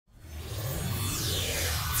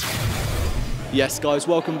Yes, guys,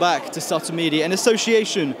 welcome back to Subtle Media in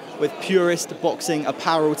association with Purist Boxing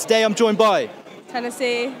Apparel. Today I'm joined by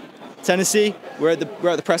Tennessee. Tennessee. We're at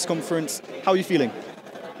the press conference. How are you feeling?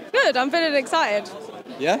 Good, I'm feeling excited.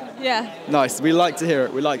 Yeah? Yeah. Nice. We like to hear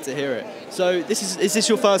it. We like to hear it. So is this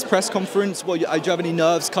your first press conference? Do you have any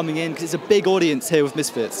nerves coming in? Because it's a big audience here with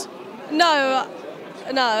Misfits. No.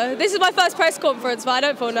 This is my first press conference, but I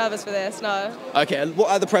don't feel nervous for this, no. Okay, and what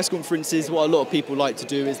other press conferences, what a lot of people like to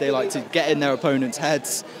do is they like to get in their opponent's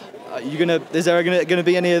heads. Is there gonna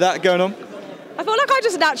be any of that going on? I feel like I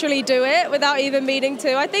just naturally do it without even meaning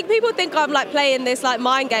to. I think people think I'm like playing this like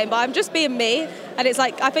mind game, but I'm just being me. And it's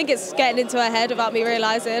like, I think it's getting into her head without me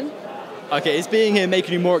realising. Okay, is being here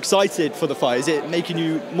making you more excited for the fight? Is it making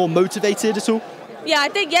you more motivated at all? Yeah, I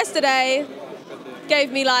think yesterday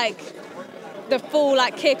gave me like the full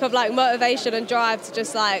like kick of like motivation and drive to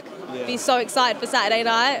just like be so excited for Saturday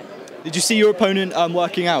night. Did you see your opponent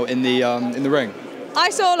working out in the ring?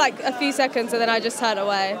 I saw like a few seconds and then I just turned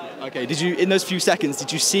away. Okay, in those few seconds,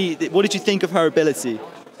 what did you think of her ability?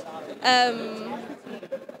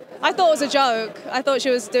 I thought it was a joke. I thought she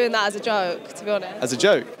was doing that as a joke, to be honest. As a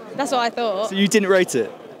joke? That's what I thought. So you didn't rate it?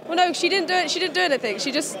 Well, no, she didn't do it. She didn't do anything.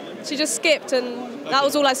 She just skipped, and that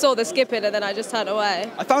was all I saw, the skipping, and then I just turned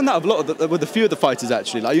away. I found that with a few of the fighters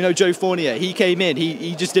actually. Like Joe Fournier, he came in,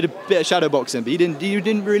 he just did a bit of shadow boxing, but he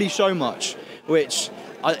didn't really show much, which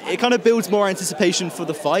it kind of builds more anticipation for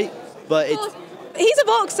the fight. But he's a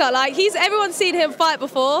boxer. Like everyone's seen him fight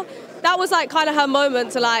before. That was like kind of her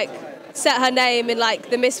moment to like set her name in like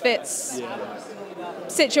the Misfits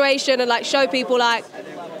situation and like show people like.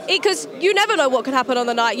 Because you never know what could happen on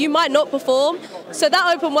the night. You might not perform. So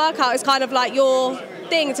that open workout is kind of like your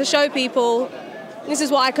thing to show people this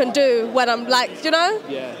is what I can do when I'm like,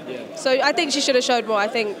 Yeah. So I think she should have showed more. I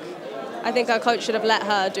think her coach should have let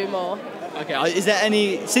her do more. Okay, is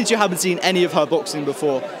there since you haven't seen any of her boxing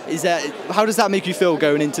before, how does that make you feel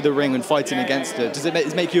going into the ring and fighting against her? Does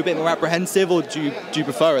it make you a bit more apprehensive, or do you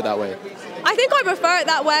prefer it that way? I think I prefer it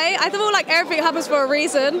that way. I feel like everything happens for a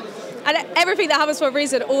reason. And everything that happens for a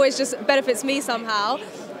reason always just benefits me somehow.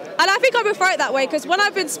 And I think I prefer it that way because when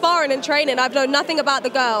I've been sparring and training, I've known nothing about the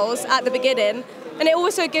girls at the beginning. And it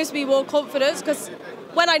also gives me more confidence because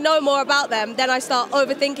when I know more about them, then I start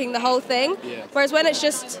overthinking the whole thing. Yeah. Whereas when it's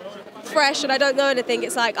just fresh and I don't know anything,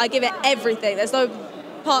 it's like I give it everything. There's no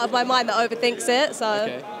part of my mind that overthinks it.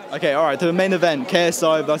 So. Okay, all right, to the main event,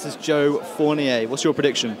 KSI versus Joe Fournier. What's your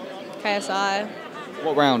prediction? KSI.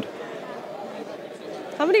 What round?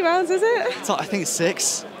 How many rounds is it? I think it's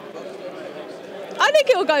 6. I think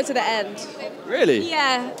it will go to the end. Really?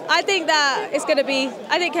 Yeah, I think that it's going to be.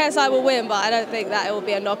 I think KSI will win, but I don't think that it will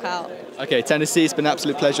be a knockout. Okay, Tennessee, it's been an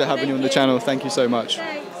absolute pleasure having you on the channel. Thank you so much.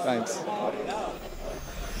 Thanks.